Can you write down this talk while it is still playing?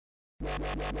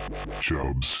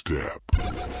Chub Step.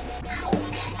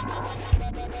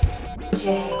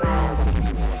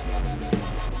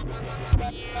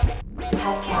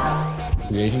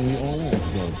 Creating the oil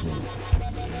judgment.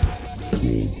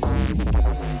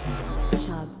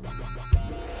 Chub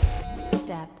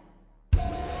Step.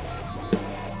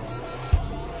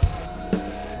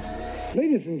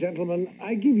 Ladies and gentlemen,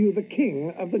 I give you the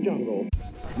king of the jungle.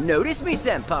 Notice me,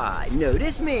 senpai.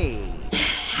 Notice me.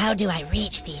 How do I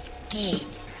reach these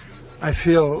gates? I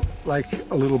feel like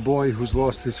a little boy who's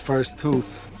lost his first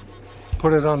tooth.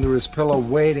 Put it under his pillow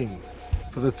waiting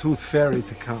for the tooth fairy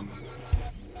to come.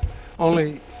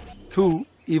 Only two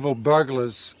evil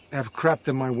burglars have crept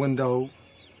in my window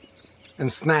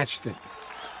and snatched it.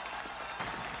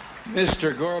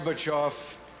 Mr.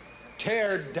 Gorbachev,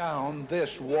 tear down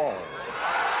this wall.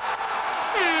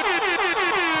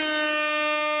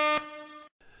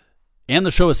 And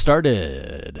the show has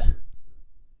started.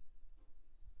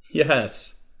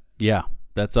 Yes. Yeah,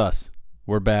 that's us.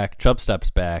 We're back. Chub Step's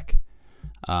back.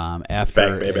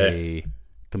 After back, a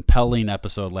compelling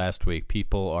episode last week,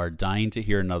 people are dying to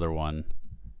hear another one.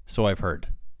 So I've heard.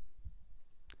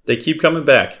 They keep coming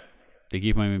back. They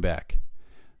keep coming back.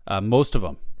 Most of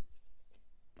them.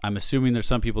 I'm assuming there's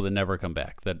some people that never come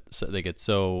back, that they get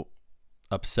so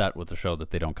upset with the show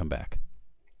that they don't come back.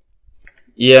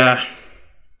 Yeah.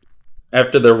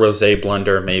 After the rosé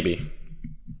blunder, maybe.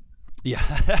 Yeah.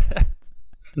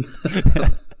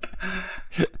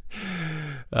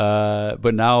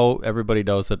 But now everybody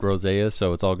knows what rosé is,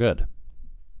 so it's all good.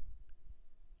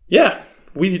 Yeah.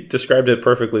 We described it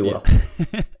perfectly well.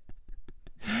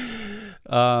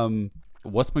 Yeah.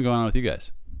 What's been going on with you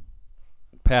guys?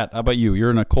 Pat, how about you?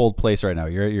 You're in a cold place right now.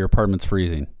 Your apartment's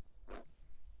freezing.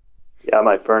 Yeah,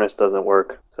 my furnace doesn't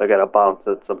work, so I got to bounce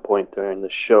at some point during the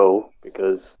show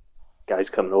because guy's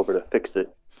coming over to fix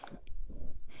it.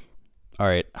 All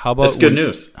right. How about That's good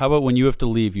news. How about when you have to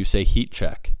leave, you say heat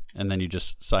check, and then you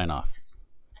just sign off?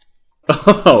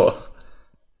 Oh.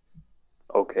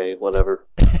 Okay, whatever.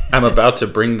 I'm about to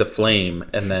bring the flame,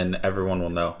 and then everyone will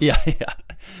know. Yeah.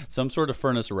 Some sort of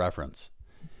furnace reference,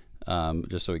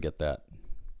 just so we get that.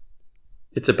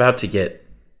 It's about to get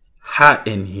hot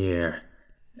in here,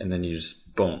 and then you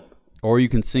just boom. Or you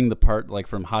can sing the part like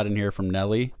from Hot in Here from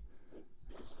Nelly,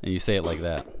 and you say it like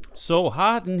that. So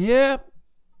hot in here.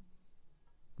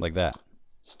 Like that.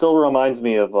 Still reminds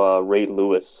me of Ray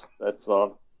Lewis, that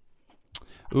song.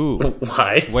 Ooh.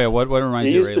 Why? Wait, what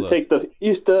reminds you of Ray Lewis?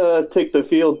 Used to take the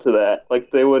field to that.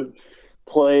 Like they would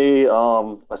play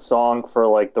a song for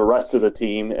like the rest of the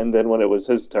team, and then when it was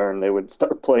his turn, they would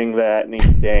start playing that, and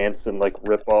he'd dance and like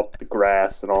rip up the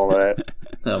grass and all that.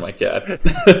 Oh my god.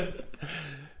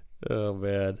 Oh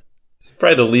man. It's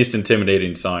probably the least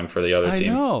intimidating song for the other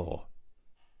team. I know.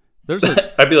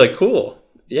 I'd be like, cool.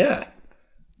 Yeah.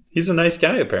 He's a nice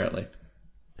guy, apparently.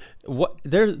 What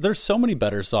there's so many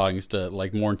better songs to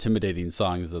like more intimidating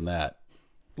songs than that.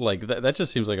 Like that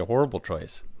just seems like a horrible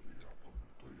choice.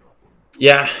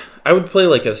 Yeah, I would play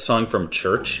like a song from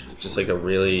church, just like a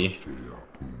really,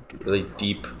 really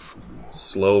deep,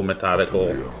 slow,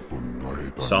 methodical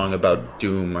song about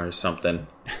doom or something.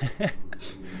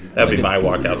 That'd be my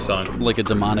walkout song. Like a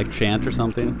demonic chant or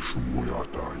something?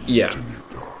 Yeah.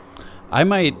 I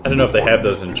don't know if they have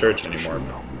those in church anymore.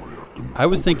 I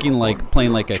was thinking like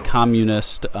playing like a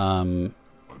communist,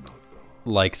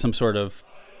 like some sort of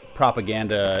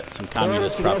propaganda, some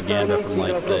communist propaganda from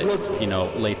like the,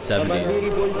 late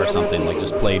 70s or something, like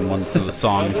just playing one of the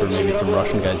songs where maybe some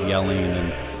Russian guys yelling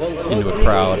and into a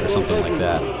crowd or something like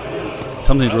that.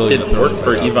 Something really... It worked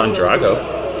for Ivan Drago.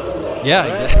 Yeah,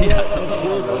 exactly. Yeah, that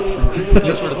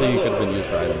sort of thing could have been used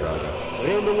for Ivan Drago.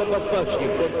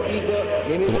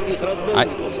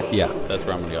 That's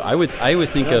where I'm going to go. I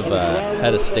always think of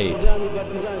Head of State,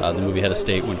 the movie Head of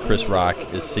State, when Chris Rock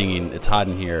is singing "It's Hot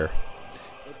in Here,"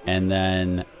 and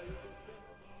then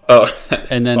all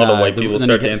the white people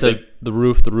start dancing. Says, the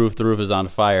roof is on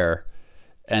fire,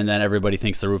 and then everybody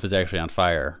thinks the roof is actually on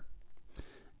fire.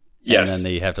 Yes, and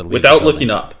then they have to leave without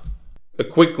looking up. A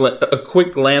quick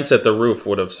glance at the roof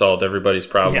would have solved everybody's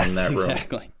problem in that room.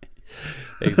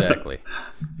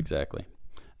 Exactly.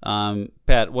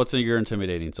 Pat, what's your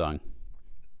intimidating song?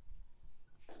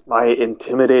 My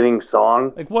intimidating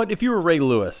song? Like what? If you were Ray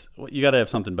Lewis, you got to have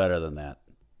something better than that.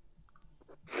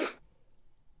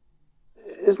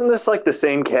 Isn't this like the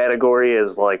same category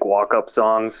as like walk-up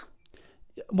songs?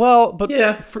 Well, but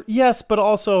yeah. Yes, but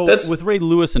also with Ray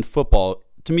Lewis and football,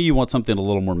 to me, you want something a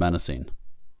little more menacing.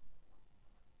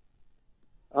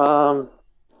 Yeah,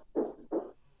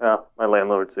 my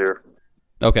landlord's here.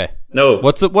 Okay. No.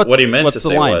 What he meant to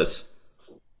say was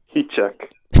heat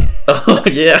check. Oh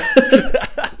yeah.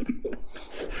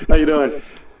 How you doing?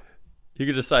 You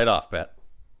can just sign off, Pat.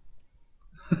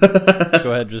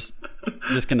 Go ahead, just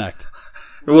disconnect.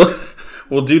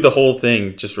 We'll do the whole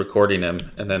thing, just recording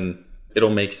him, and then it'll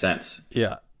make sense.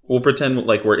 Yeah. We'll pretend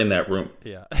like we're in that room.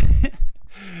 Yeah.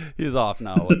 He's off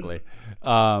now, luckily.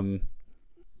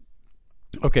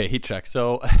 Okay, heat check.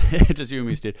 So, just you and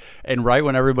me, Steve. And right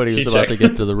when everybody was about to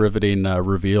get to the riveting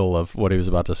reveal of what he was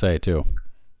about to say, too.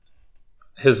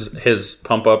 His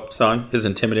pump up song, his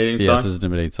intimidating song. Yes, his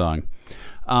intimidating song.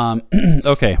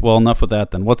 Okay, well, enough with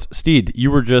that then. Steed?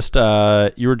 You were just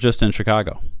in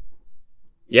Chicago.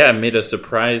 Yeah, I made a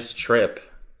surprise trip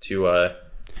to.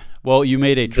 Well, you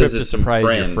made a trip to visit some surprise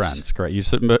your friends. friends, correct?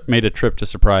 You made a trip to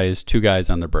surprise two guys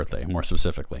on their birthday, more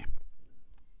specifically.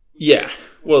 Yeah,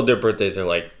 well, their birthdays are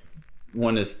like,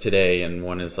 one is today and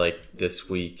one is like this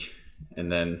week,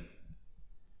 and then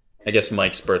I guess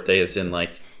Mike's birthday is in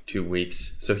like 2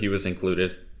 weeks, so he was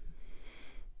included.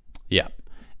 Yeah,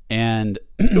 and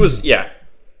it was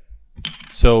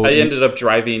So I ended up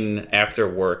driving after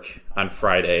work on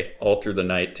Friday all through the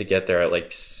night to get there at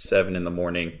like 7 in the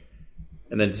morning.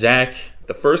 And then Zach,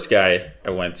 the first guy I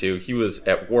went to, he was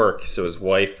at work, so his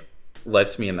wife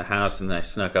lets me in the house, and then I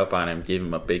snuck up on him, gave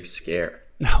him a big scare.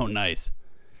 Oh, nice.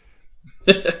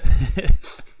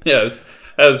 Yeah,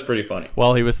 that was pretty funny.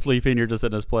 While he was sleeping, you're just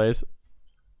in his place?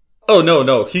 Oh,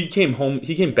 no. He came home.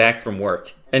 He came back from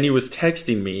work, and he was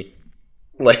texting me,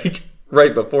 like,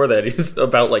 right before that. He's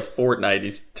about, like, Fortnite.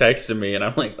 He's texting me, and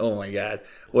I'm like, oh, my God,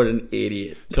 what an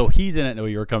idiot. So he didn't know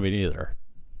you were coming either?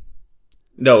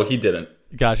 No, he didn't.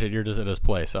 Gotcha. You're just in his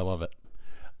place. I love it.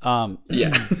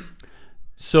 Yeah.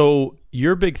 So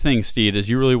your big thing, Steve, is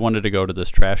you really wanted to go to this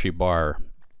trashy bar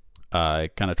kind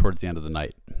of towards the end of the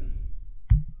night.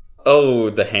 Oh,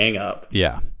 the hang up.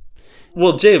 Yeah.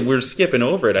 Well, Jay, we're skipping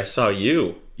over it. I saw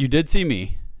you. You did see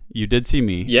me.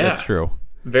 Yeah. That's true.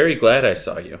 Very glad I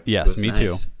saw you. Yes, me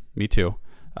nice. too. Me too.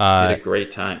 Had a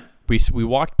great time. We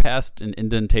walked past an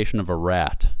indentation of a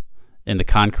rat in the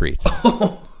concrete.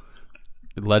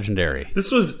 Legendary. This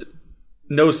was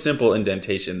no simple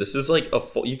indentation. This is like a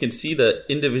full, you can see the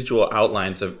individual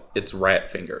outlines of its rat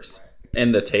fingers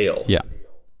and the tail. Yeah.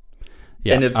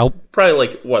 Yeah. And it's probably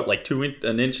like what, like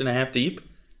an inch and a half deep?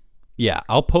 Yeah,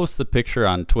 I'll post the picture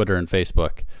on Twitter and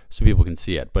Facebook so people can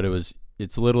see it. But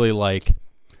it literally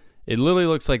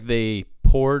looks like they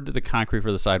poured the concrete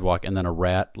for the sidewalk, and then a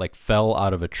rat like fell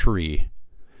out of a tree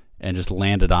and just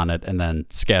landed on it and then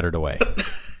scattered away.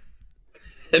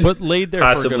 But laid there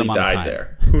possibly for a good amount of died time.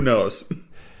 there. Who knows?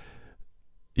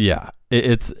 Yeah,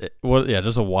 just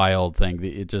a wild thing.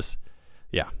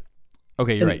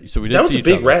 Okay, you're right. So we did. That was see a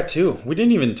big each other. rat too. We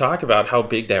didn't even talk about how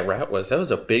big that rat was. That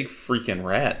was a big freaking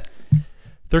rat.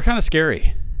 They're kind of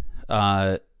scary.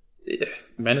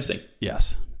 Menacing.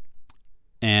 Yes,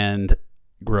 and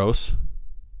gross.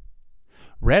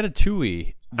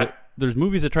 Ratatouille. There's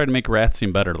movies that try to make rats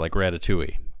seem better, like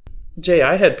Ratatouille. Jay,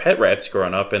 I had pet rats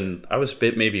growing up, and I was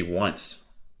bit maybe once.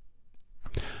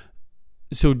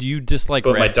 So do you dislike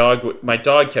but rats? my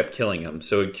dog kept killing them,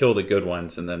 so it killed the good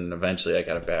ones, and then eventually I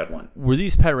got a bad one. Were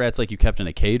these pet rats like you kept in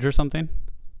a cage or something?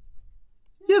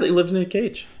 Yeah, they lived in a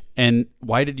cage. And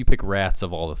why did you pick rats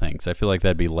of all the things? I feel like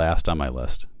that'd be last on my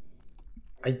list.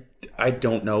 I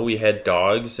don't know. We had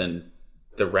dogs, and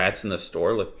the rats in the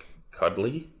store look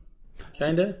cuddly,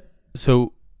 kind of.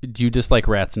 So do you dislike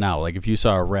rats now? Like if you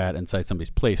saw a rat inside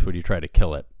somebody's place, would you try to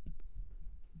kill it?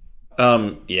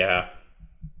 Yeah.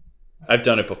 I've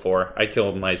done it before. I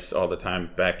kill mice all the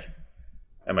time back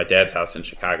at my dad's house in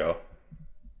Chicago.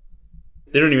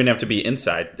 They don't even have to be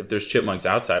inside. If there's chipmunks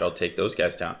outside, I'll take those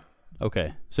guys down.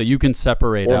 Okay. So you can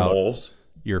separate or out moles.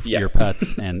 your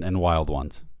pets and wild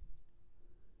ones.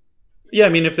 Yeah, I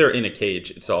mean, if they're in a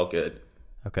cage, it's all good.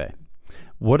 Okay.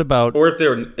 What about... Or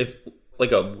if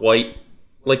like a white...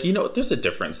 Like, there's a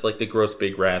difference. Like the gross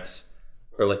big rats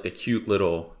or like the cute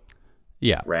little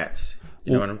rats.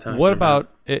 You know what I'm talking about? What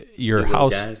about your cute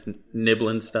house? Guys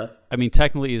nibbling stuff. I mean,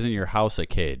 technically, isn't your house a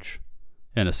cage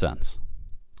in a sense?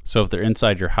 So if they're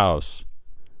inside your house,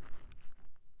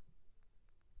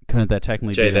 couldn't that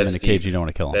technically be them in a cage? You don't want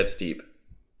to kill them. That's deep.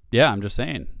 Yeah, I'm just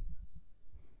saying.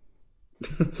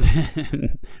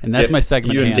 And that's my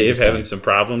segment. You and Dave having some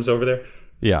problems over there?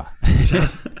 Yeah.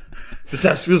 This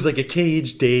house feels like a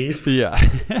cage, Dave. Yeah.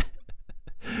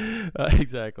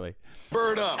 Exactly.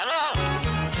 Bird up.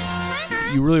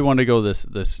 Hello. You really want to go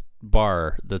this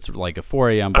bar that's like a 4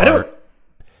 a.m. bar.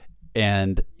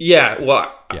 I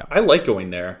like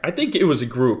going there. I think it was a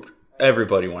group.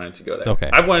 Everybody wanted to go there. Okay.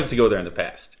 I wanted to go there in the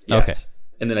past. Yes. Okay.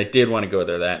 And then I did want to go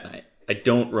there that night. I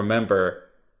don't remember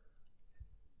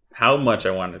how much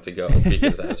I wanted to go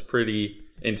because I was pretty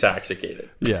intoxicated.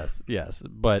 Yes,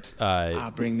 but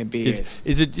I'll bring the beers.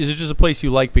 Is it just a place you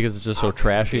like because it's just so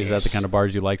trashy? Is that the kind of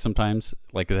bars you like sometimes?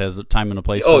 Like it has a time and a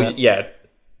place? Oh for that? yeah,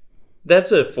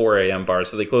 that's a 4 a.m. bar,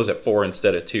 so they close at 4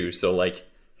 instead of 2. So like,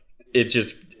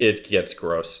 it gets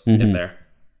gross in there.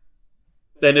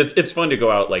 Then it's fun to go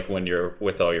out like when you're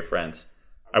with all your friends.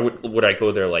 Would I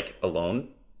go there like alone?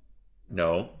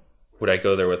 No. Would I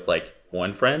go there with like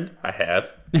one friend? I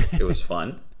have. It was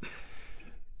fun.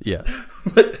 Yes.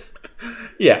 But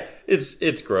yeah,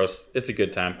 it's gross. It's a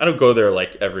good time. I don't go there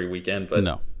like every weekend, but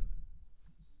no.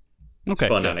 It's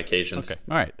fun on occasions. Okay.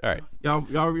 All right.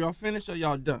 Y'all finished or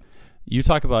y'all done? You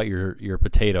talk about your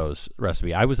potatoes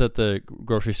recipe. I was at the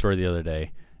grocery store the other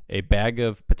day. A bag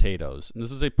of potatoes, and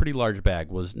this is a pretty large bag,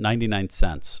 was 99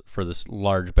 cents for this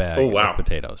large bag of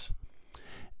potatoes.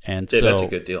 And yeah, so that's a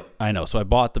good deal. I know. So I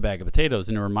bought the bag of potatoes,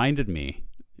 and it reminded me,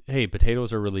 hey,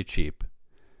 potatoes are really cheap.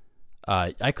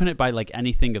 I couldn't buy like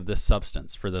anything of this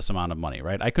substance for this amount of money,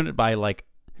 right? I couldn't buy like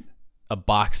a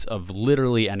box of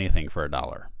literally anything for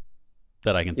 $1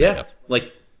 that I can think of.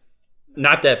 Like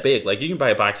not that big. Like you can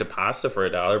buy a box of pasta for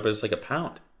 $1, but it's like a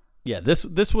pound. Yeah, this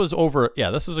was this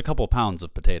was a couple of pounds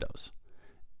of potatoes.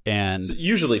 And it's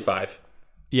usually 5.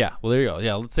 Yeah, well there you go.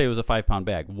 Yeah, let's say it was a 5-pound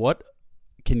bag. What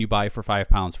can you buy for 5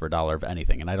 pounds for $1 of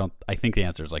anything? And I think the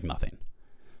answer is like nothing.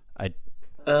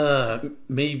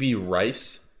 Maybe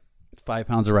rice. 5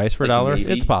 pounds of rice for $1?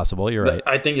 Maybe. It's possible, you're right.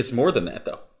 I think it's more than that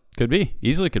though. Could be.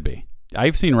 Easily could be.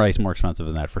 I've seen rice more expensive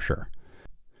than that for sure.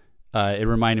 It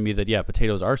reminded me that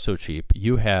potatoes are so cheap.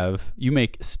 You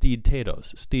make steed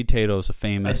potatoes. Steed potatoes, a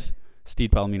famous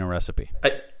Steed Palomino recipe.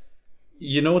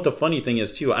 You know what the funny thing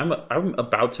is too? I'm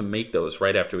about to make those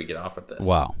right after we get off of this.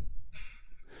 Wow.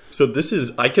 So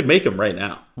I could make them right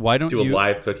now. Why don't do a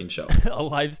live cooking show? A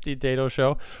live steed potato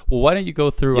show? Well, why don't you go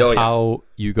through how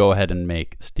you go ahead and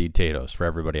make steed potatoes for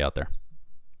everybody out there?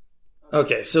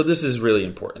 Okay, so this is really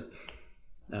important.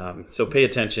 So pay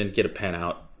attention. Get a pen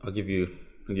out. I'll give you.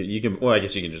 You can. Well, I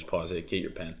guess you can just pause it. Get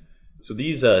your pen. So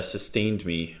these sustained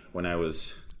me when I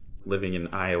was living in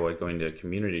Iowa, going to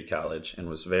community college, and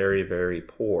was very, very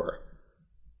poor.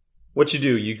 What you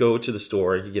do? You go to the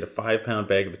store. You get a 5-pound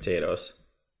bag of potatoes.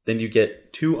 Then you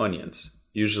get 2 onions.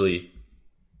 Usually,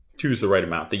 2 is the right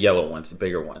amount. The yellow ones, the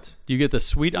bigger ones. Do you get the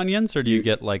sweet onions, or do you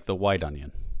get like the white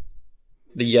onion?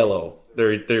 The yellow.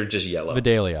 They're just yellow.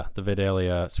 The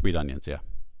Vidalia sweet onions. Yeah.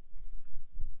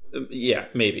 Yeah,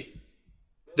 maybe.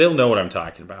 They'll know what I'm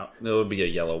talking about. There'll be a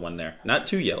yellow one there. Not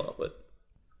too yellow, but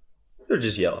they're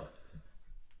just yellow.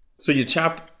 So you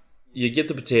get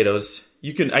the potatoes.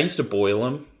 I used to boil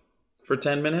them for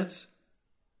 10 minutes.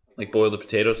 Like boil the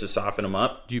potatoes to soften them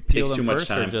up. Do you peel Takes them too much first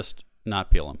time. or just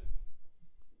not peel them?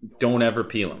 Don't ever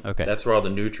peel them. Okay. That's where all the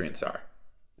nutrients are.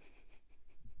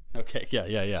 Okay,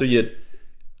 yeah. So you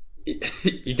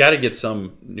got to get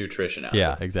some nutrition out of it.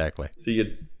 Yeah, exactly. So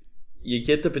you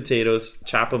get the potatoes,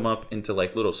 chop them up into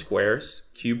like little squares,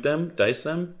 cube them, dice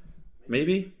them,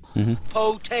 maybe. Mm-hmm.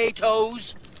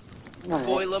 Potatoes.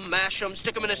 Boil them, mash them,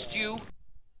 stick them in a stew.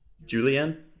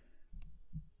 Julienne?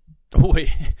 Wait.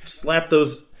 Slap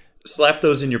those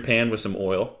in your pan with some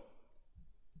oil.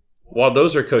 While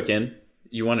those are cooking,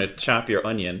 you want to chop your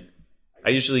onion. I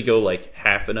usually go like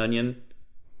half an onion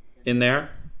in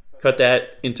there. Cut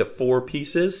that into 4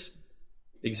 pieces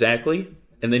exactly.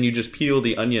 And then you just peel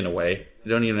the onion away.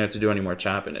 You don't even have to do any more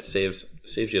chopping. It saves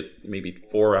you maybe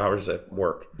 4 hours at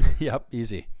work. Yep,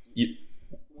 easy.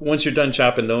 Once you're done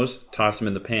chopping those, toss them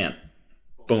in the pan.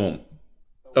 Boom.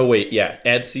 Oh, wait, yeah.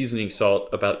 Add seasoning salt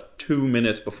about 2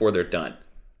 minutes before they're done.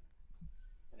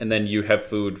 And then you have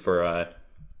food for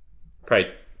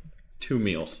probably 2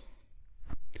 meals.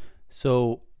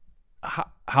 So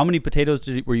how many potatoes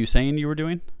were you saying you were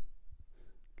doing?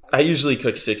 I usually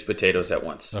cook 6 potatoes at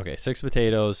once. Okay, 6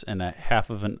 potatoes and a half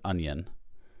of an onion.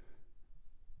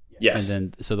 Yes.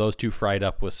 And then, so those 2 fried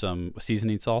up with some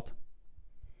seasoning salt?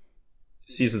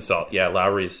 Seasoned salt, yeah,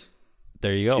 Lowry's.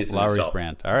 There you go, Lowry's salt.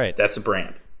 brand. All right. That's a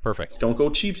brand. Perfect. Don't go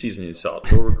cheap seasoning salt.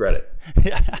 You'll regret it.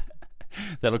 Yeah.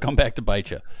 That'll come back to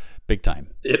bite you big time.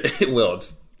 It will.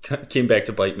 It came back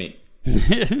to bite me.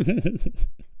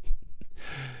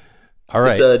 All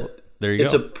right. There you go.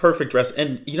 It's a perfect recipe.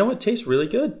 And you know what? It tastes really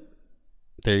good.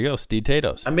 There you go. Steed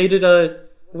potatoes. I made it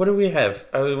what do we have?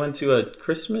 I went to a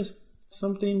Christmas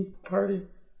something party.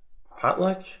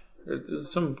 Potluck?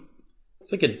 It's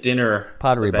like a dinner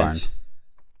pottery event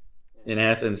barn in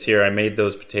Athens here. I made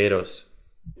those potatoes.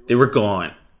 They were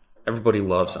gone. Everybody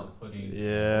loves them.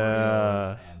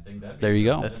 Yeah. There you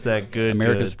go. That's that good.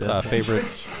 America's favorite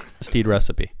Steed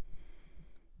recipe.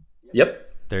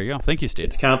 Yep. There you go. Thank you, Steed.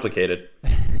 It's complicated.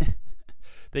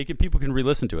 People can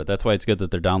re-listen to it. That's why it's good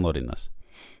that they're downloading this.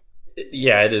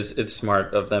 Yeah, it is. It's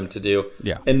smart of them to do.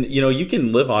 Yeah. And, you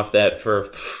can live off that for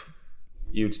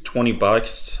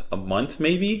 $20 a month,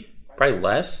 maybe? Probably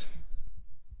less.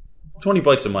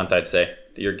 $20 a month, I'd say.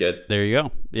 You're good. There you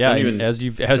go. Yeah, as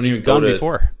you've go done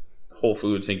before. Whole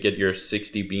Foods and get your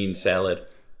 60 bean salad.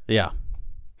 Yeah.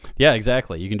 Yeah,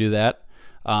 exactly. You can do that.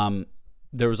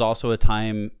 There was also a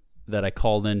time that I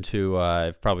called into,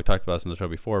 I've probably talked about this on the show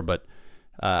before, but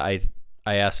I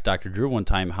asked Dr. Drew one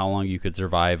time how long you could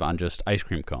survive on just ice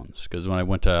cream cones. Because when I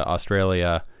went to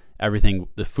Australia,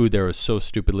 the food there was so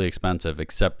stupidly expensive,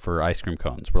 except for ice cream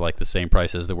cones. Were like the same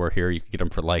prices that were here. You could get them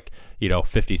for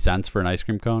 50 cents for an ice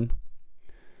cream cone.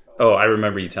 Oh, I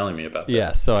remember you telling me about this. Yeah,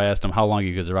 so I asked him how long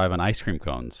you could survive on ice cream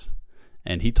cones.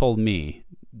 And he told me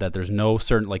that there's no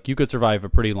certain, you could survive a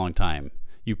pretty long time.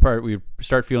 We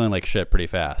start feeling like shit pretty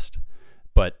fast.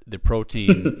 But the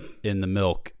protein in the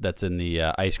milk that's in the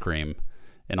ice cream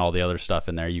and all the other stuff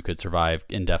in there, you could survive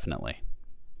indefinitely.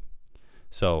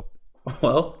 So,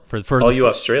 well, for all you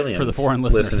Australians, for the foreign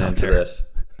listeners listening out to there,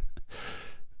 this,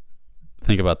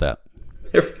 think about that.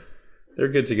 They're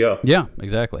good to go. Yeah,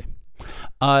 exactly.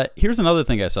 Here's another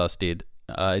thing I saw, Steed.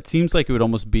 It seems like it would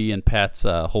almost be in Pat's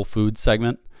Whole Foods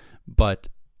segment, but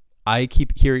I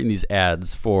keep hearing these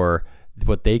ads for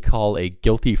what they call a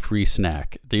guilty-free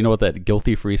snack. Do you know what that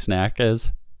guilty-free snack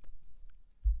is?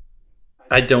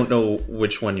 I don't know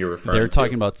which one you're referring to. They're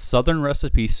talking about Southern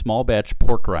Recipe small batch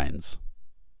pork rinds.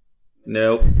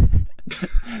 Nope.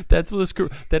 That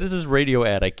is this radio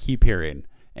ad I keep hearing.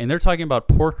 And they're talking about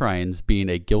pork rinds being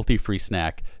a guilty-free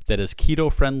snack that is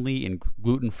keto-friendly and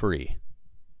gluten-free.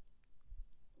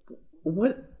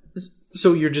 What?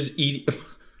 So you're just eating...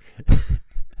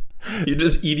 You're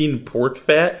just eating pork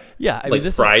fat? Yeah.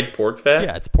 This fried pork fat?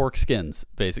 Yeah, it's pork skins,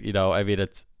 basically.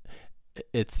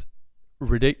 It's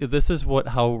ridiculous. This is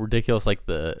how ridiculous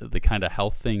the kind of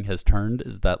health thing has turned,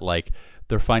 is that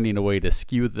they're finding a way to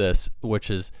skew this, which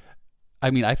is...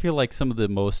 I feel like some of the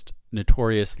most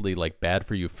notoriously bad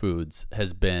for you foods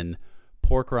has been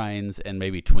pork rinds and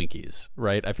maybe Twinkies,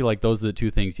 right? I feel like those are the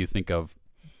two things you think of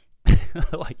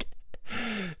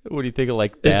when you think of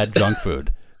bad junk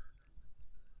food.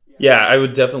 Yeah, I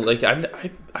would definitely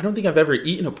I don't think I've ever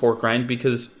eaten a pork rind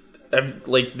because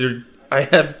I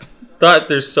have thought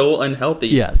they're so unhealthy.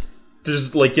 Yes.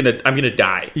 There's I'm gonna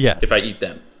die if I eat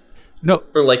them. No.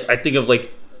 Or I think of a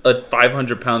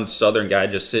 500-pound Southern guy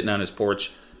just sitting on his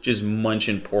porch, just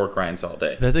munching pork rinds all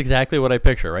day. That's exactly what I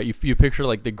picture, right? You picture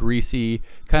the greasy,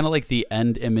 kind of like the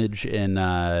end image in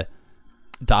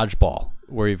Dodgeball,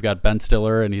 where you've got Ben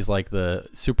Stiller and he's the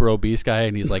super obese guy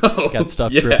and he's got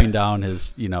stuff dripping down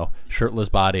his shirtless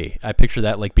body. I picture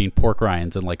that being pork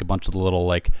rinds and a bunch of the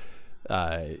little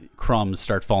crumbs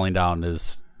start falling down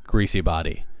his greasy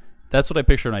body. That's what I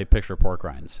picture when I picture pork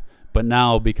rinds. But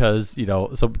now because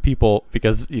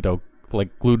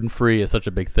gluten-free is such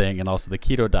a big thing, and also the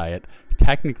keto diet,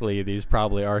 technically these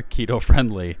probably are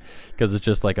keto-friendly because it's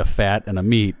just a fat and a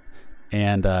meat,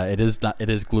 and it is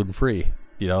gluten-free.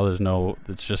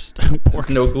 It's just pork.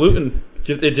 No gluten.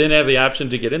 It didn't have the option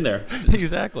to get in there.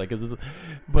 Exactly.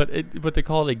 But to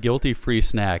call it a guilty-free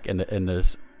snack and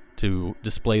this to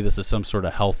display this as some sort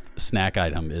of health snack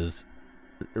item is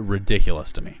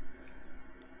ridiculous to me.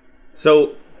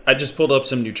 So I just pulled up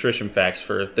some nutrition facts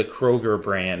for the Kroger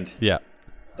brand. Yeah.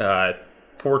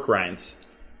 Pork rinds.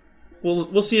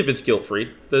 We'll see if it's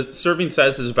guilt-free. The serving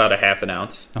size is about a half an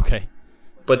ounce. Okay.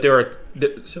 But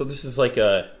this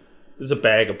is a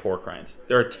bag of pork rinds.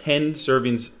 There are 10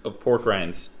 servings of pork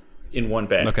rinds in one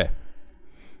bag. Okay.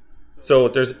 So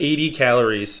there's 80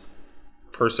 calories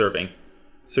per serving.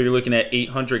 So you're looking at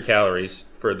 800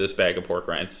 calories for this bag of pork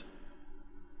rinds.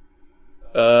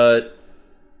 5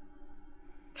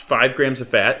 grams of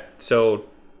fat, so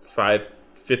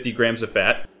 50 grams of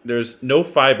fat. There's no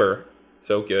fiber,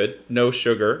 so good. No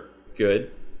sugar,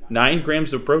 good. 9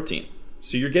 grams of protein.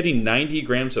 So you're getting 90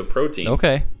 grams of protein.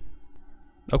 Okay,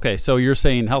 so you're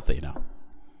saying healthy now.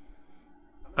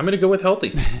 I'm going to go with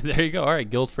healthy. There you go. All right,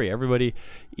 guilt-free. Everybody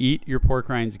eat your pork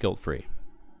rinds guilt-free.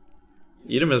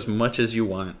 Eat them as much as you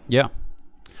want. Yeah.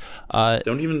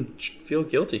 Don't even feel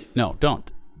guilty. No,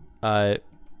 don't.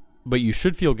 But you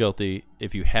should feel guilty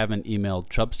if you haven't emailed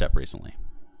Chubstep recently.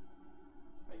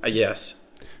 Yes.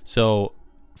 So,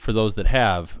 for those that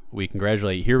have, we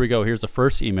congratulate you. Here we go. Here's the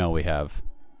first email we have.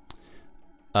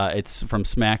 It's from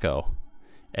Smacko.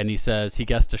 And he says he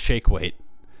guessed a shake weight,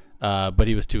 but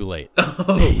he was too late.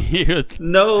 Oh, he was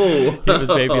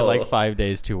maybe 5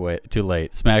 days too late.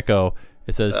 Smacko,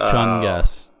 it says Chun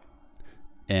guess.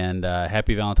 And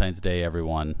happy Valentine's Day,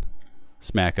 everyone.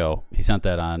 Smacko. He sent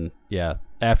that on,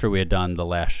 after we had done the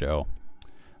last show.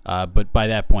 But by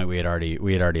that point, we had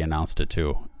already announced it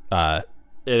too. It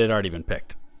had already been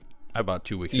picked about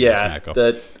 2 weeks ago. Yeah,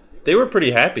 they were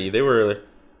pretty happy. They were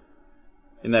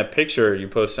in that picture you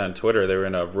posted on Twitter. They were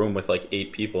in a room with like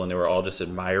 8 people, and they were all just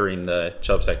admiring the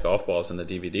Chubstep golf balls in the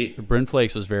DVD. Bryn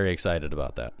Flakes was very excited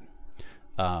about that.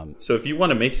 So if you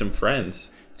want to make some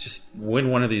friends, just win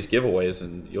one of these giveaways,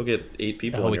 and you'll get 8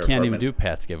 people. We can't even do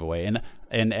Pat's giveaway,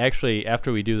 and actually,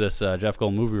 after we do this Jeff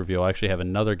Gold movie review, I'll actually have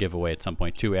another giveaway at some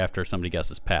point too. After somebody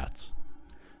guesses Pat's.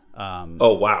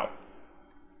 Oh wow!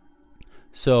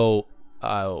 So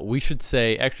we should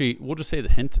say, actually, we'll just say the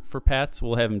hint for Pat's.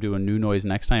 We'll have him do a new noise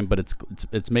next time, but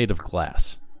it's made of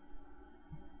glass.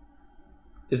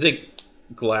 Is it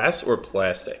glass or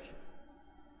plastic?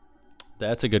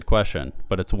 That's a good question,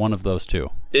 but it's one of those two.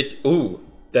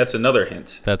 That's another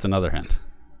hint. That's another hint.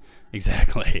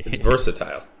 Exactly. It's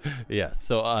versatile. Yes.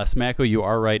 So, Smacko, you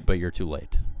are right, but you're too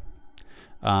late.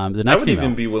 The I next would email.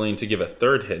 even be willing to give a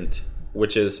third hint,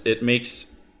 which is it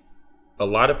makes a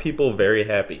lot of people very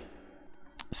happy.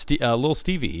 Little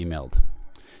Stevie emailed,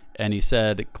 and he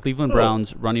said, Cleveland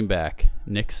Browns running back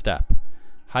Nick Stepp.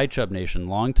 Hi, Chub Nation.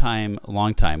 Long time.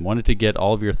 Wanted to get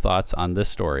all of your thoughts on this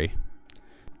story.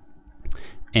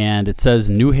 And it says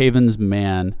New Haven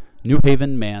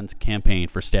man's campaign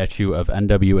for statue of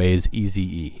NWA's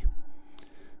Eazy-E.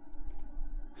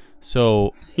 So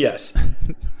yes,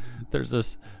 there's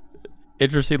this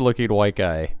interesting-looking white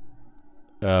guy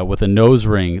with a nose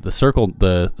ring, the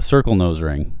circle nose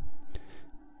ring,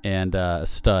 and a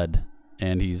stud,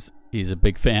 and he's a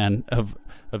big fan of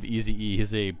Eazy-E.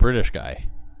 He's a British guy.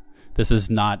 This is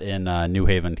not in New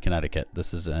Haven, Connecticut.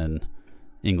 This is in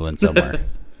England somewhere.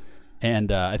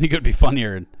 And I think it would be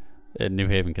funnier in New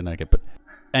Haven, Connecticut. But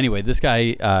anyway, this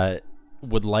guy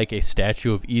would like a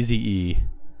statue of Eazy-E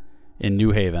in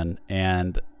New Haven,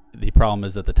 and the problem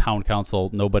is that the town council,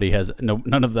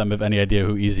 none of them have any idea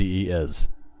who Eazy-E is.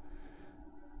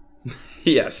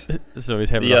 Yes. So he's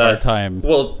having a hard time.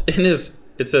 Well,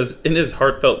 it says in his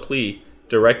heartfelt plea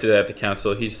directed at the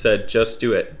council, he said, "Just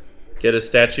do it. Get a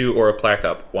statue or a plaque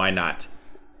up. Why not?"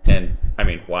 And I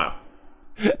mean, wow.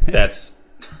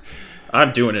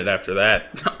 I'm doing it after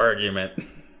that argument.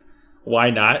 Why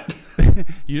not?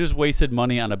 You just wasted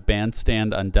money on a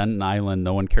bandstand on Denton Island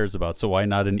no one cares about, so why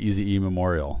not an Eazy-E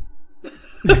memorial?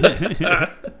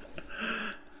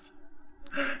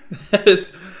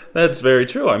 That's very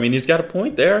true. I mean, he's got a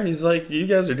point there. He's like, you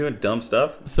guys are doing dumb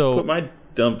stuff. So put my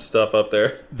dumb stuff up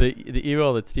there. The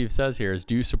email that Steve says here is,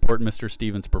 do you support Mr.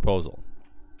 Stevens' proposal?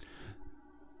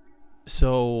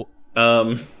 So...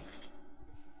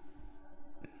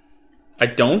 I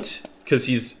don't, because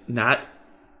he's not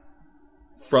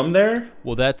from there.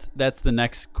 Well, that's the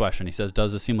next question. He says,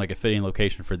 does this seem like a fitting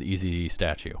location for the Eazy-E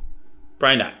statue?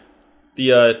 Probably not.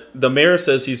 The mayor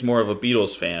says he's more of a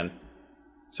Beatles fan,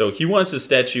 so he wants a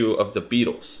statue of the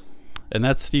Beatles. And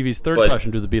that's Stevie's third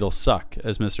question, do the Beatles suck,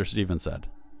 as Mr. Stevens said.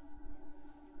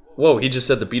 Whoa, he just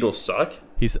said the Beatles suck?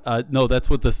 He's no, that's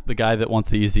what the guy that wants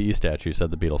the Eazy-E statue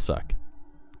said, the Beatles suck.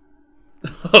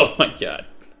 Oh my god.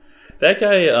 That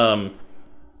guy,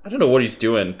 I don't know what he's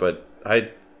doing, but I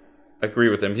agree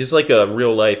with him. He's like a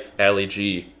real-life Ali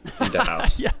G in the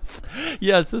house.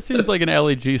 Yes, this seems like an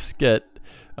Ali G skit,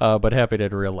 but happened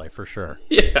in real life for sure.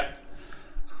 Yeah.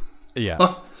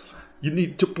 You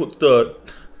need to put the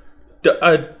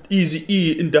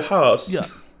Eazy-E in the house. Yeah.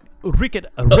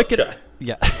 Ricket. Okay.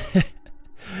 Yeah.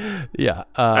 Yeah.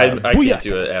 I can't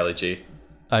do it, Ali G.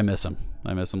 I miss him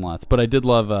lots. But I did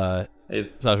love...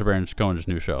 Sacha Baron Cohen's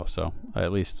new show, so I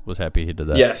at least was happy he did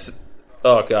that. Yes.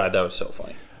 Oh god, that was so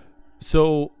funny.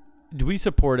 So, do we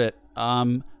support it?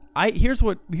 Here's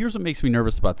what makes me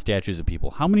nervous about statues of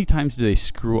people. How many times do they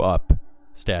screw up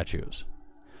statues?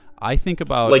 I think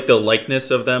about like the likeness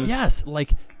of them. Yes,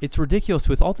 like it's ridiculous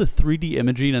with all the 3D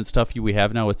imaging and stuff we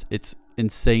have now. It's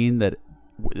insane that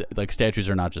like statues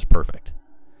are not just perfect.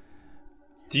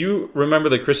 Do you remember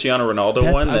the Cristiano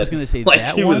Ronaldo one? I was going to say like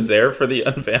that he one, was there for the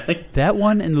unveiling. That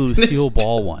one and the Lucille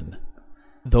Ball one.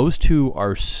 Those two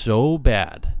are so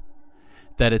bad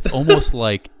that it's almost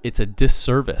like it's a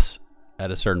disservice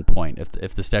at a certain point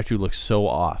if the statue looks so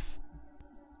off.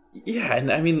 Yeah,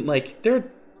 and I mean, like they're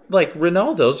like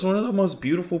Ronaldo's one of the most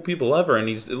beautiful people ever, and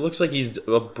it looks like he's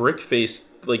a brick face.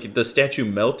 Like the statue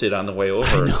melted on the way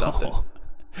over or something.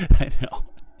 I know.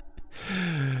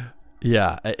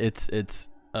 Yeah, it's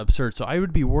absurd. So I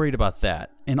would be worried about that,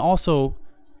 and also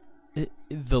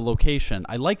the location.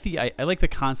 I like the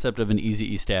concept of an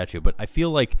Eazy-E statue, but I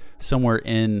feel like somewhere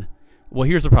in. Well,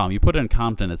 here's the problem: you put it in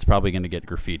Compton, it's probably going to get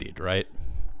graffitied, right?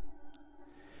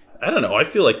 I don't know. I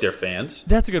feel like they're fans.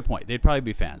 That's a good point. They'd probably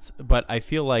be fans, but I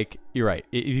feel like you're right.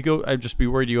 If you go, I'd just be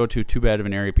worried you go to too bad of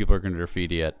an area, people are going to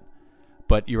graffiti it.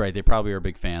 But you're right. They probably are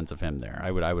big fans of him there.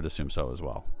 I would assume so as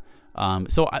well.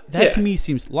 To me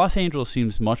seems Los Angeles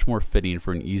seems much more fitting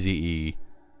for an Eazy-E,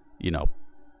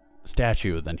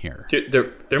 statue than here. Dude,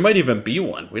 there might even be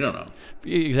one. We don't know.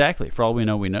 Exactly. For all we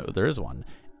know there is one,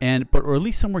 or at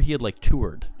least somewhere he had like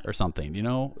toured or something.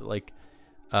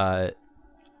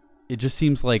 It just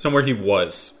seems like somewhere he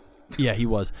was. Yeah, he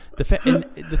was. And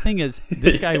the thing is,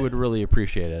 this guy would really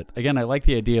appreciate it. Again, I like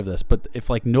the idea of this, but if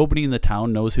like nobody in the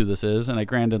town knows who this is, and I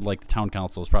granted like the town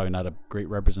council is probably not a great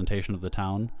representation of the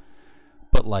town,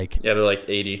 but like they're like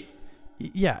 80.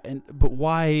 Yeah, but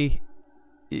why?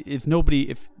 If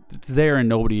it's there and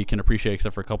nobody can appreciate it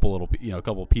except for a couple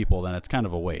people, then it's kind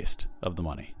of a waste of the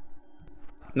money.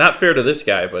 Not fair to this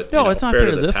guy, but no, it's not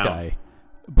fair to this town. guy.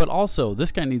 But also,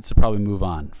 this guy needs to probably move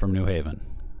on from New Haven.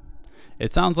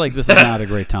 It sounds like this is not a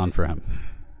great town for him.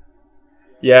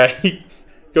 Yeah,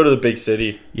 go to the big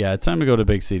city. Yeah, it's time to go to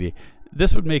big city.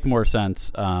 This would make more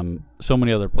sense. So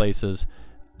many other places.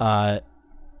 And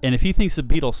if he thinks the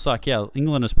Beatles suck, yeah,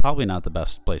 England is probably not the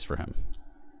best place for him.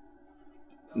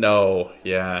 No,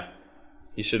 yeah.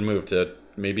 He should move to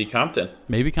maybe Compton.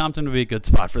 Maybe Compton would be a good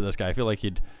spot for this guy. I feel like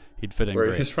he'd fit in where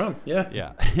great. He's from, yeah.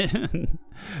 Yeah.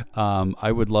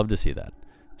 I would love to see that.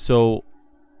 So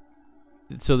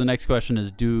the next question is,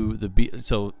 do the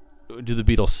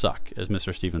Beatles suck, as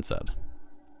Mr. Stevens said?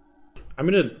 I'm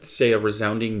going to say a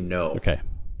resounding no. Okay.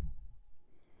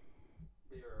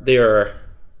 They are,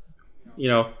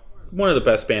 one of the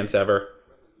best bands ever.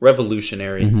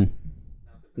 Revolutionary. Mm-hmm.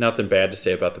 Nothing bad to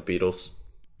say about the Beatles.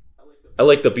 I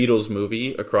like the Beatles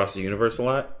movie Across the Universe a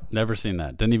lot. Never seen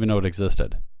that. Didn't even know it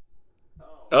existed.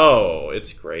 Oh,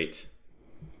 it's great.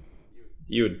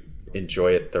 You would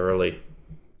enjoy it thoroughly.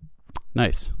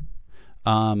 Nice.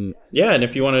 Yeah, and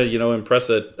if you want to, impress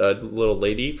a little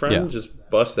lady friend, just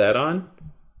bust that on.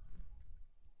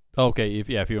 Okay, if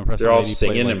you impress they're a all lady,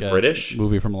 singing like in British.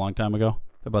 Movie from a long time ago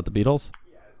about the Beatles.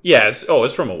 Yeah, it's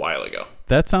from a while ago.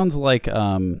 That sounds like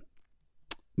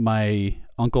my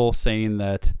uncle saying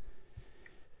that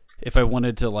if I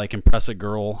wanted to like impress a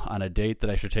girl on a date, that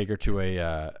I should take her to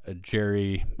a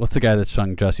Jerry. What's the guy that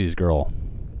sung Jesse's Girl?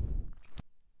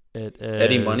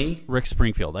 Eddie Money? Rick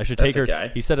Springfield. I should That's take her. a guy.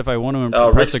 He said if I want to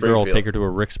impress a girl, take her to a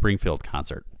Rick Springfield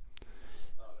concert.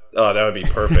 Oh, that would be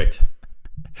perfect.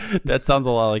 That sounds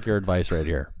a lot like your advice right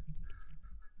here.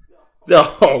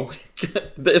 Oh,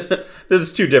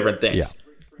 there's two different things. Yeah.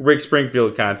 Rick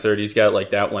Springfield concert, he's got like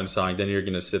that one song. Then you're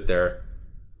going to sit there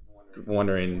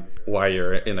wondering why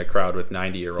you're in a crowd with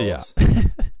 90-year-olds. Yeah.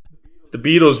 The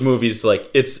Beatles movie's like,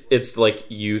 it's like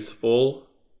youthful.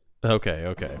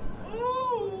 Okay.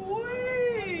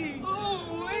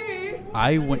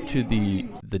 I went to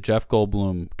the Jeff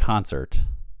Goldblum concert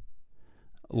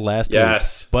last week,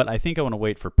 but I think I want to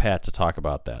wait for Pat to talk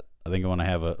about that. I think I want to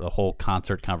have a whole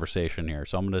concert conversation here,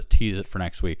 so I'm going to tease it for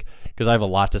next week because I have a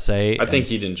lot to say. I think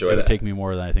he'd enjoy that. It would take me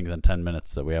more than 10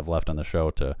 minutes that we have left on the show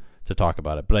to talk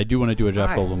about it, but I do want to do a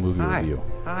Jeff Goldblum movie review.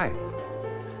 Hi,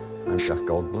 I'm Jeff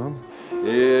Goldblum.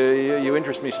 You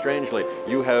interest me strangely.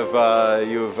 You have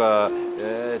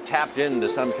tapped into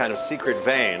some kind of secret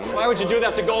vein. Why would you do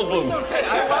that to Goldblum?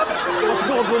 What's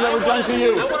Goldblum ever done to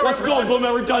you? What's Goldblum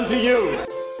ever done to you?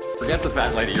 Forget the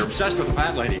fat lady. You're obsessed with the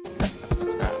fat lady.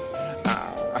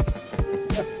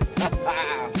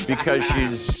 Because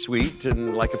she's sweet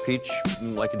and like a peach,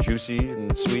 and like a juicy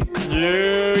and sweet.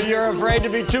 You're afraid to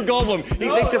be too Goldblum. He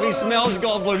thinks if he smells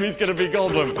Goldblum, he's going to be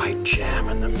Goldblum. By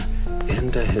jamming them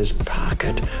into his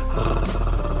pocket.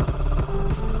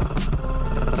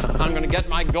 I'm going to get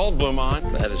my Goldblum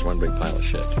on. That is one big pile of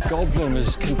shit. Goldblum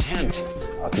is content.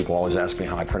 People always ask me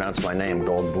how I pronounce my name,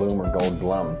 Goldblum or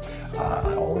Goldblum.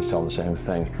 I always tell them the same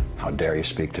thing. How dare you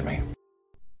speak to me?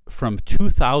 From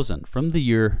 2000, from the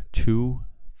year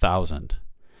 2000.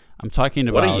 I'm talking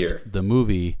about the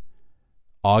movie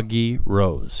Augie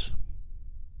Rose,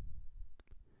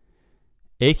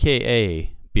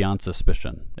 a.k.a. Beyond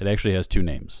Suspicion. It actually has two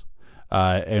names.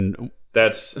 And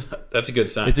that's a good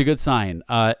sign. It's a good sign.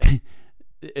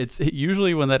 It's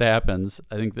usually when that happens,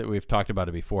 I think that we've talked about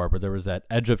it before, but there was that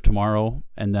Edge of Tomorrow,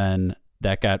 and then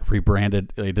that got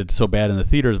rebranded. They did so bad in the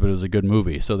theaters, but it was a good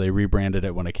movie, so they rebranded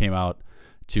it when it came out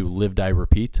to Live, Die,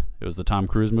 Repeat. It was the Tom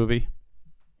Cruise movie.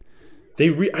 I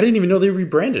didn't even know they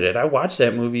rebranded it. I watched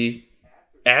that movie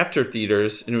after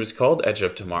theaters, and it was called Edge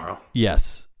of Tomorrow.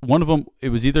 Yes. One of them, it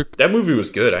was either... That movie was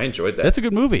good. I enjoyed that. That's a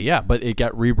good movie, yeah, but it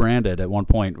got rebranded at one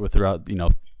point throughout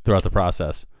the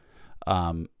process.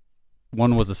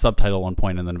 One was a subtitle at one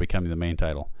point, and then it became the main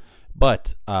title.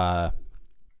 But I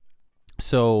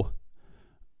So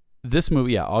this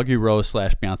movie, Augie Rose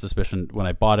 / Beyond Suspicion. When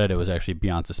I bought it, it was actually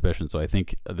Beyond Suspicion, so I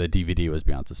think the DVD was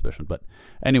Beyond Suspicion. But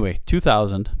anyway,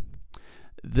 2000.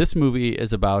 This movie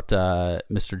is about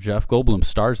Mr. Jeff Goldblum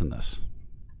stars in this.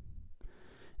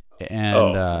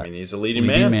 And he's a leading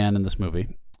man in this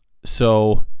movie.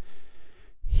 So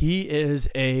he is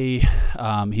he's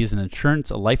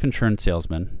a life insurance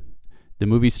salesman. The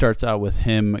movie starts out with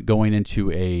him going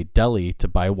into a deli to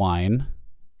buy wine,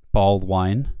 bottled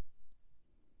wine.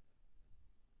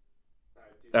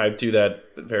 I do that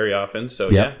very often, so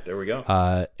Yep. yeah, there we go.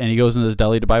 And he goes into this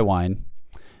deli to buy wine,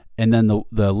 and then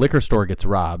the liquor store gets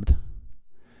robbed,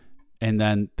 and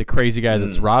then the crazy guy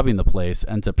that's robbing the place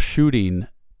ends up shooting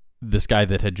this guy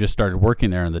that had just started working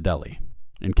there in the deli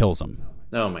and kills him.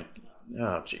 Oh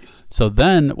jeez. So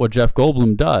then what Jeff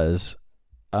Goldblum does,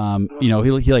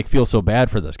 he like feels so bad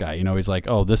for this guy. He's like,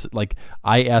 oh, this, like,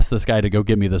 I asked this guy to go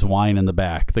get me this wine in the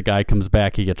back. The guy comes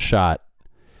back, he gets shot.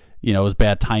 It was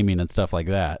bad timing and stuff like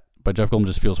that. But Jeff Goldblum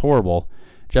just feels horrible.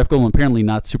 Jeff Goldblum apparently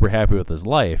not super happy with his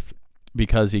life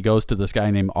because he goes to this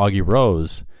guy named Augie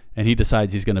Rose, and he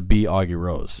decides he's going to be Augie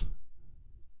Rose.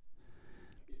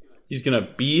 He's going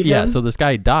to be him? Yeah, so this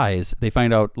guy dies. They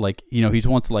find out, like, he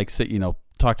wants to, like, sit,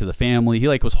 talk to the family. He,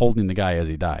 like, was holding the guy as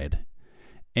he died.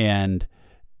 And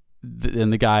then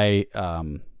the guy,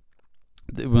 when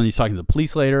he's talking to the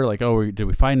police later, like, oh, did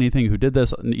we find anything? Who did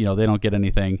this? They don't get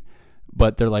anything.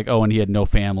 But they're like, oh, and he had no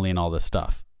family and all this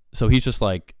stuff. So he's just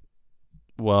like,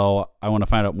 well, I want to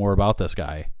find out more about this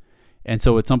guy. And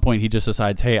so at some point he just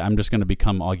decides, hey, I'm just going to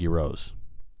become Augie Rose.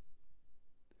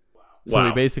 So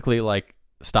he basically, like,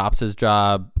 stops his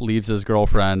job, leaves his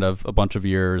girlfriend of a bunch of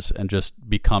years, and just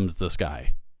becomes this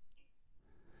guy.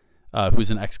 Who's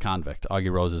an ex-convict.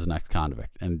 Augie Rose is an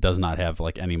ex-convict and does not have,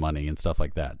 like, any money and stuff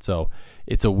like that. So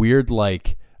it's a weird,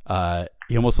 like,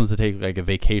 he almost wants to take, like, a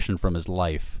vacation from his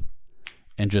life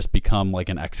and just become, like,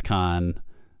 an ex-con,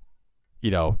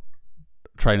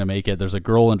 trying to make it. There's a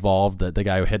girl involved that the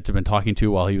guy had been talking to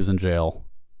while he was in jail.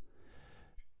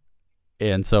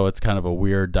 And so it's kind of a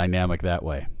weird dynamic that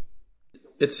way.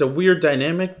 It's a weird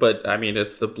dynamic, but, I mean,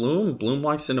 it's the Bloom. Bloom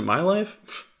walks into my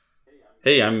life.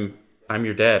 Hey, I'm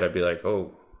your dad. I'd be like,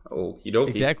 oh, okie dokie.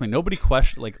 Exactly. Nobody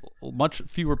questioned, like, much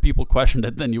fewer people questioned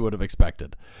it than you would have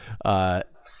expected. Like,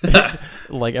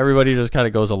 everybody just kind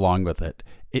of goes along with it.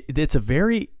 It's a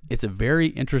very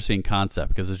interesting concept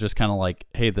because it's just kind of like,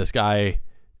 hey, this guy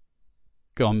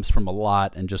comes from a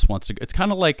lot and just wants to. It's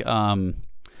kind of like,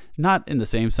 not in the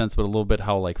same sense, but a little bit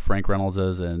how, like, Frank Reynolds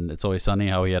is and It's Always Sunny,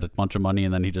 how he had a bunch of money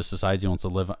and then he just decides he wants to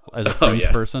live as a fringe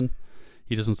person.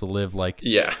 He just wants to live, like,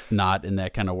 not in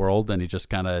that kind of world, and he just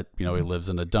kind of, he lives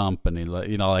in a dump and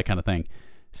he, all that kind of thing.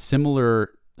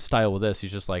 Similar style with this.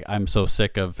 He's just like, I'm so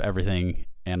sick of everything,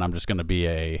 and I'm just going to be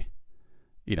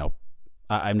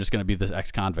I'm just going to be this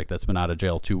ex-convict that's been out of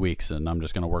jail 2 weeks, and I'm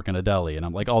just going to work in a deli, and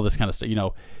I'm like, all this kind of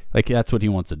stuff, like, that's what he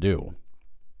wants to do.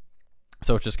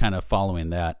 So it's just kind of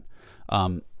following that.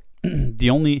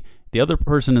 The other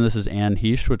person in this is Anne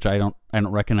Heche, which I don't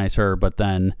recognize her, but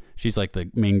then she's like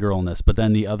the main girl in this. But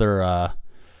then the other,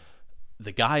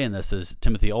 the guy in this is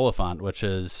Timothy Olyphant, which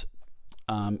is,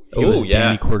 he was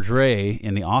Danny Cordray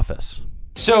in The Office.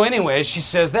 So anyways, she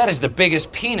says, that is the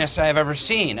biggest penis I have ever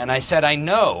seen. And I said, I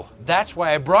know. That's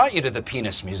why I brought you to the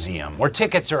Penis Museum, where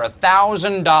tickets are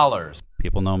 $1,000.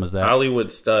 People know him as that.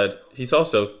 Hollywood stud. He's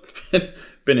also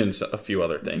been in a few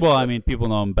other things. Well, I mean, people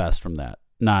know him best from that.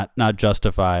 Not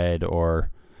Justified, or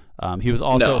he was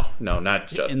also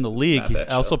not in The League. He's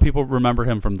also, people remember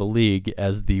him from The League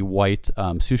as the white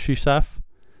sushi chef.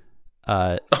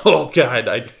 Oh God,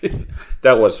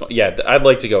 that was fun. Yeah, I'd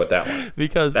like to go with that one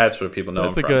because that's what people know.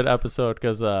 It's a good episode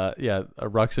because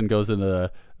Ruxin goes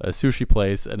into a sushi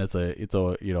place and it's a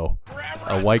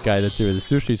a white guy that's doing the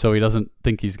sushi, so he doesn't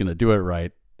think he's gonna do it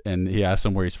right, and he asks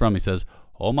him where he's from. He says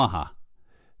Omaha,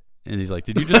 and he's like,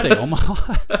 "Did you just say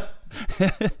Omaha?"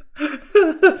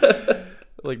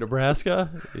 Like Nebraska?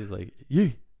 He's like,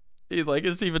 "Yee." He like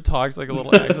just even talks like a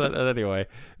little accent. And anyway,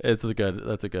 that's a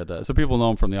good. So people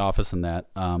know him from The Office and that.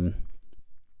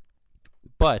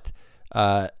 But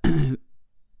that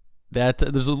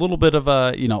there's a little bit of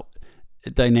a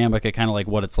dynamic of kind of like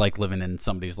what it's like living in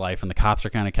somebody's life, and the cops are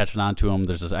kind of catching on to him.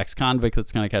 There's this ex-convict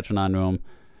that's kind of catching on to him,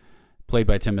 played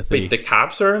by Timothy. Wait, the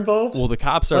cops are involved? Well, the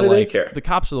cops are like, the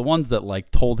cops are the ones that like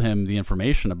told him the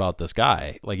information about this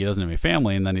guy. Like, he doesn't have any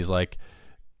family, and then he's like,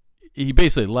 he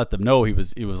basically let them know he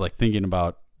was like thinking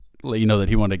about, that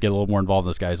he wanted to get a little more involved in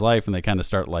this guy's life, and they kind of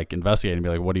start like investigating and be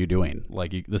like, what are you doing?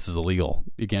 Like, this is illegal.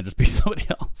 You can't just be somebody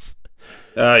else.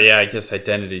 Yeah, I guess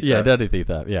identity theft. Yeah, identity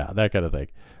theft. Yeah, that kind of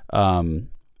thing.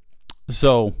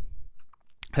 So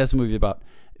Has a movie about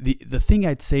the thing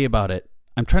I'd say about it.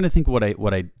 I'm trying to think what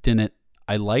I didn't.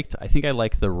 I liked. I think I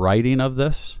liked the writing of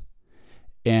this,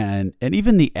 and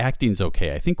even the acting's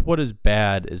okay. I think what is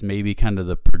bad is maybe kind of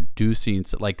the producing,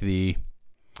 like it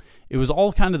was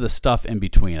all kind of the stuff in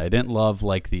between. I didn't love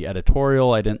like the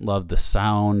editorial. I didn't love the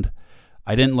sound.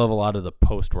 I didn't love a lot of the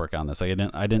post work on this. I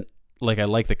didn't like. I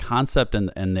like the concept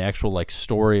and the actual like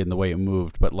story and the way it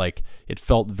moved, but like it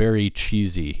felt very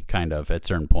cheesy kind of at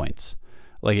certain points.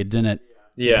 Like it didn't.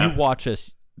 Yeah. If you watch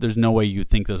this, there's no way you'd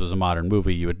think this was a modern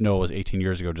movie. You would know it was 18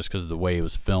 years ago just because of the way it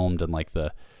was filmed and like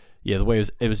the way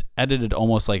it was edited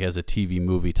almost like as a TV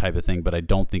movie type of thing, but I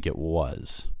don't think it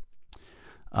was.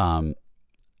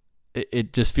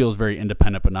 It just feels very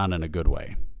independent, but not in a good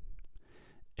way.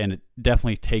 And it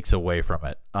definitely takes away from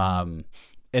it. And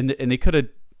they could have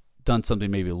done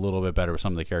something maybe a little bit better with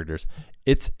some of the characters.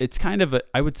 It's kind of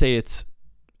I would say it's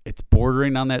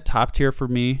bordering on that top tier for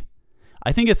me.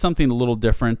 I think it's something a little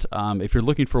different. If you're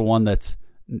looking for one that's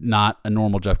not a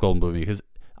normal Jeff Goldblum movie, because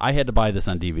I had to buy this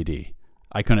on DVD.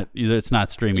 I couldn't. It's not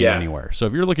streaming anywhere. So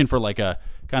if you're looking for like a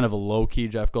kind of a low key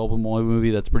Jeff Goldblum movie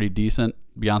that's pretty decent,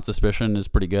 Beyond Suspicion is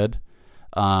pretty good.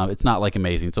 It's not like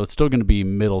amazing, so it's still going to be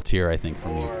middle tier, I think, for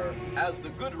me. As the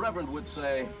good Reverend would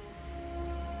say,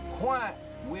 why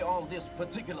we're on this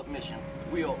particular mission,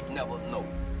 we'll never know.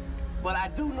 But I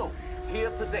do know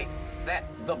here today that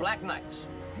the Black Knights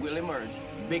will emerge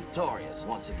victorious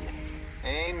once again.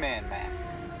 Amen, man.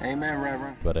 Amen,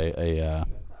 Reverend. But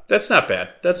that's not bad.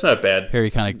 That's not bad. Harry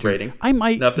Connick rating. I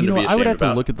might, Nothing to be I would have ashamed about.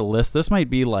 to look at the list. This might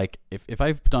be like if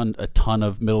I've done a ton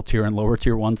of middle tier and lower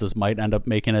tier ones, this might end up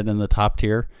making it in the top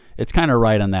tier. It's kind of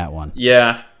right on that one.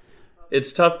 Yeah,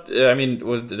 it's tough. I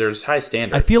mean, there's high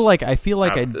standards. I feel like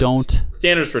I don't.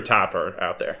 Standards for top are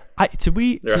out there.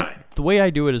 They're high. The way I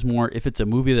do it is more if it's a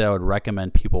movie that I would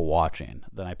recommend people watching,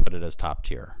 then I put it as top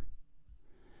tier.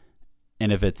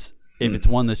 And if it's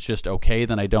one that's just okay,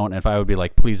 then I don't. And if I would be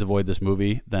like, please avoid this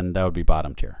movie, then that would be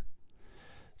bottom tier.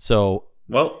 So,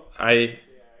 well,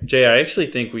 Jay, I actually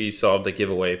think we solved the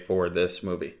giveaway for this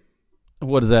movie.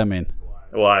 What does that mean?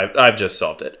 Well, I've just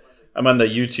solved it. I'm on the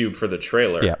YouTube for the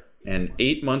trailer. Yeah. And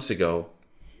 8 months ago,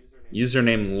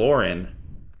 username Lauren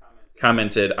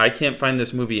commented, "I can't find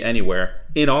this movie anywhere."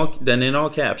 In all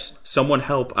caps, "Someone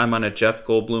help! I'm on a Jeff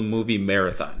Goldblum movie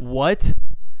marathon." What?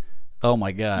 Oh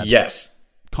my god! Yes.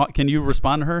 Can you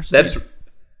respond to her?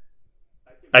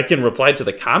 I can reply to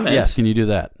the comments. Yes. Can you do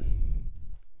that?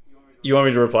 You want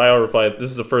me to reply? I'll reply. This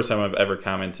is the first time I've ever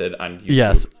commented on YouTube.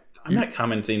 Yes. I'm not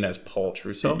commenting as Paul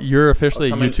Trusso. You're officially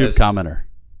a YouTube commenter.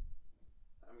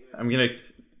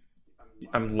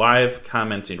 I'm live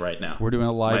commenting right now. We're doing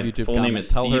a live YouTube full comment. name is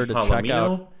Tell Steve her to Palomino. check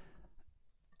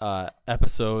out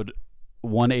episode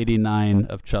 189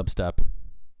 of Chubstep.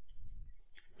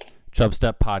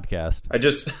 Chubstep podcast. I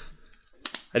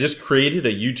just created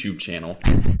a YouTube channel.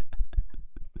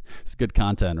 It's good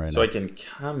content right now. So I can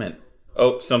comment.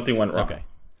 Oh, something went wrong. Okay.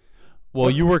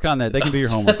 Well, you work on that. That can be your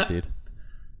homework, dude.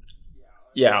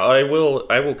 Yeah, I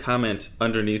will comment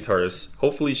underneath hers.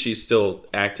 Hopefully she's still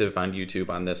active on YouTube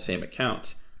on this same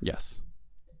account. Yes.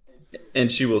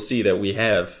 And she will see that we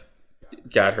have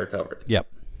got her covered. Yep.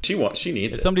 She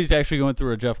needs it. If somebody's actually going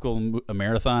through a Jeff Goldblum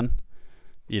marathon,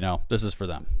 this is for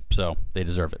them. So they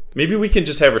deserve it. Maybe we can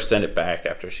just have her send it back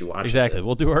after she watches exactly. it.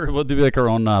 We'll do like our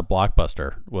own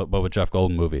blockbuster, but with Jeff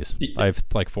Goldblum movies. I have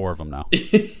like 4 of them now.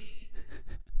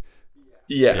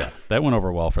 Yeah. That went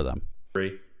over well for them.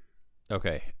 3.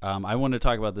 Okay. I want to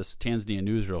talk about this Tanzania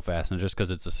news real fast, and just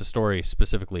because it's a story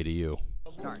specifically to you.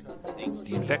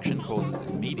 The infection causes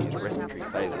immediate respiratory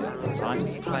failure, and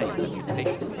scientists claim that the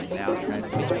infection is now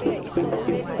transmitted.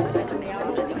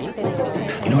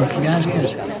 You know what Fugazi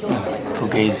is?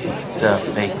 Fugazi, it's a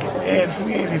fake. Yeah,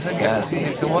 Fugazi, Fugazi,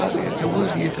 it's a wazi, it's a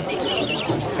woozy, it's a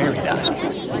fairy dust.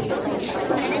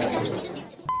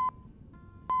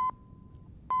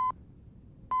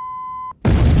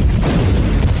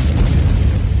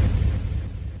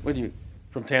 What are you,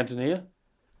 from Tanzania?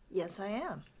 Yes, I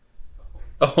am.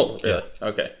 Oh, really? Yeah.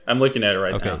 Okay. I'm looking at it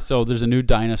right now. Okay, so there's a new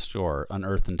dinosaur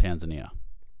unearthed in Tanzania.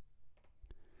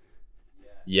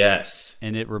 Yes.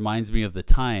 And it reminds me of the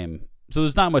time. So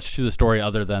there's not much to the story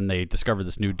other than they discovered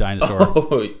this new dinosaur.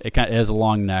 Oh. It has a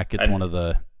long neck. It's one of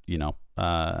the, it's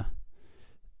a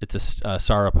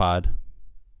sauropod.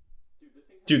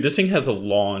 Dude, this thing has a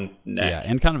long neck. Yeah,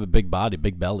 and kind of a big body,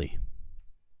 big belly.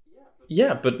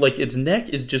 Yeah, but like its neck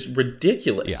is just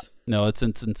ridiculous. Yeah. No, it's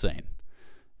insane.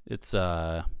 It's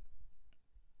it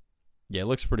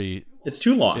looks pretty. It's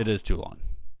too long. It is too long.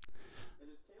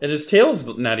 And his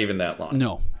tail's not even that long.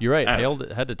 No, you're right.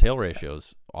 Head to tail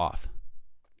ratio's off.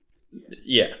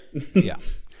 Yeah. Yeah.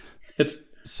 It's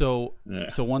So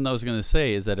one that I was going to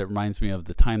say is that it reminds me of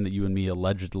the time that you and me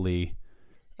allegedly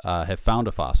have found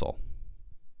a fossil.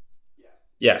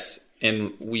 Yes,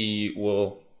 and we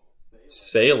will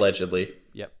say allegedly.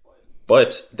 Yep.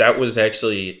 But that was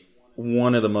actually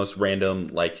one of the most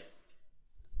random, like,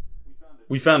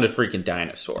 we found a freaking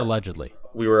dinosaur. Allegedly.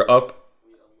 We were up.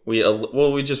 We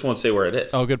just won't say where it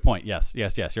is. Oh, good point. Yes. You're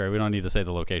right. We don't need to say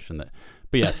the location.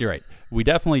 But yes, you're right. We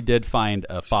definitely did find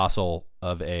a fossil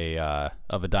of a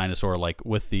dinosaur, like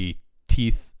with the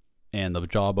teeth and the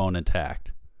jawbone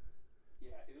intact.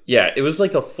 Yeah, it was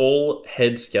like a full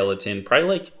head skeleton,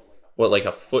 probably like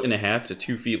a 1.5 to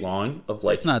 2 feet long of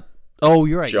like. It's not. Oh,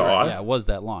 you're right. Jaw. You're right. Yeah, it was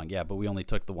that long. Yeah, but we only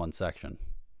took the one section.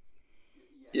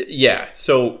 Yeah,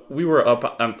 so we were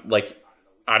up, like,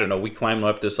 I don't know, we climbed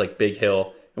up this like big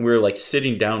hill, and we were like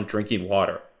sitting down drinking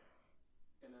water,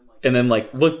 and then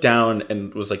like looked down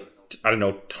and was like, I don't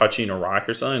know, touching a rock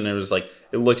or something, and it was like,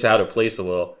 it looks out of place a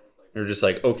little. And we're just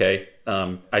like, okay,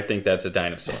 I think that's a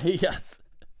dinosaur. Yes.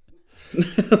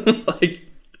 Like,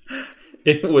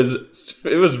 it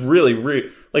was really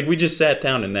like, we just sat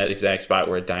down in that exact spot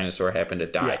where a dinosaur happened to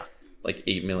die, like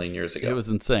 8 million years ago. It was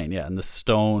insane, yeah. And the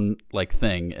stone like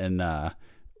thing, and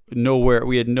nowhere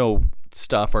we had no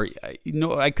stuff, or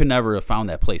I could never have found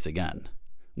that place again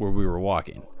where we were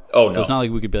walking. Oh, so no. It's not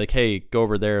like we could be like, hey, go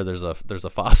over there. There's a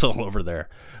fossil over there.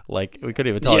 Like, we couldn't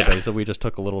even tell anybody. So we just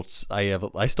took a little.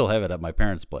 I still have it at my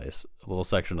parents' place. A little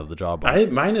section of the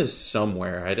jawbone. Mine is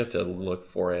somewhere. I'd have to look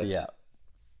for it.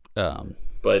 Yeah.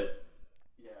 But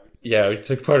yeah, we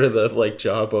took part of the like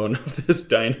jawbone of this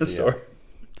dinosaur. Yeah.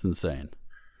 It's insane.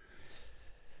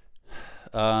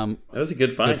 That was a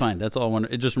good find. Good find. That's all I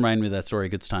wanted. It just reminded me of that story.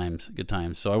 Good times.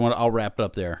 So I'll wrap it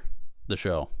up there. The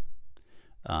show.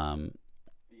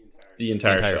 The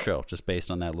entire show, just based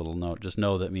on that little note. Just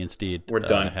know that me and Steed we're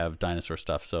done. Have dinosaur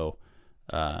stuff. So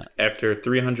after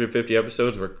 350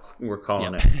 episodes, we're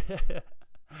calling it.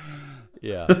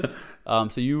 Yeah.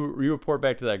 So you report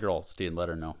back to that girl, Steed, and let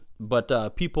her know.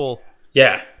 But people,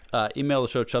 email the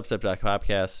show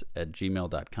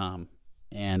chubstep.podcast@gmail.com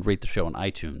and rate the show on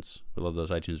iTunes. We love those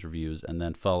iTunes reviews. And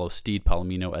then follow Steed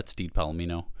Palomino at Steed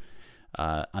Palomino.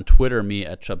 On Twitter, me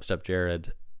at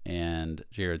ChubstepJared and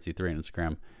JaredZ3 on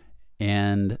Instagram.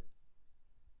 And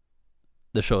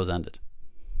the show has ended.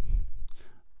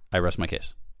 I rest my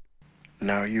case.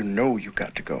 Now you know you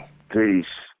got to go. Peace.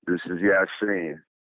 This is Yasin.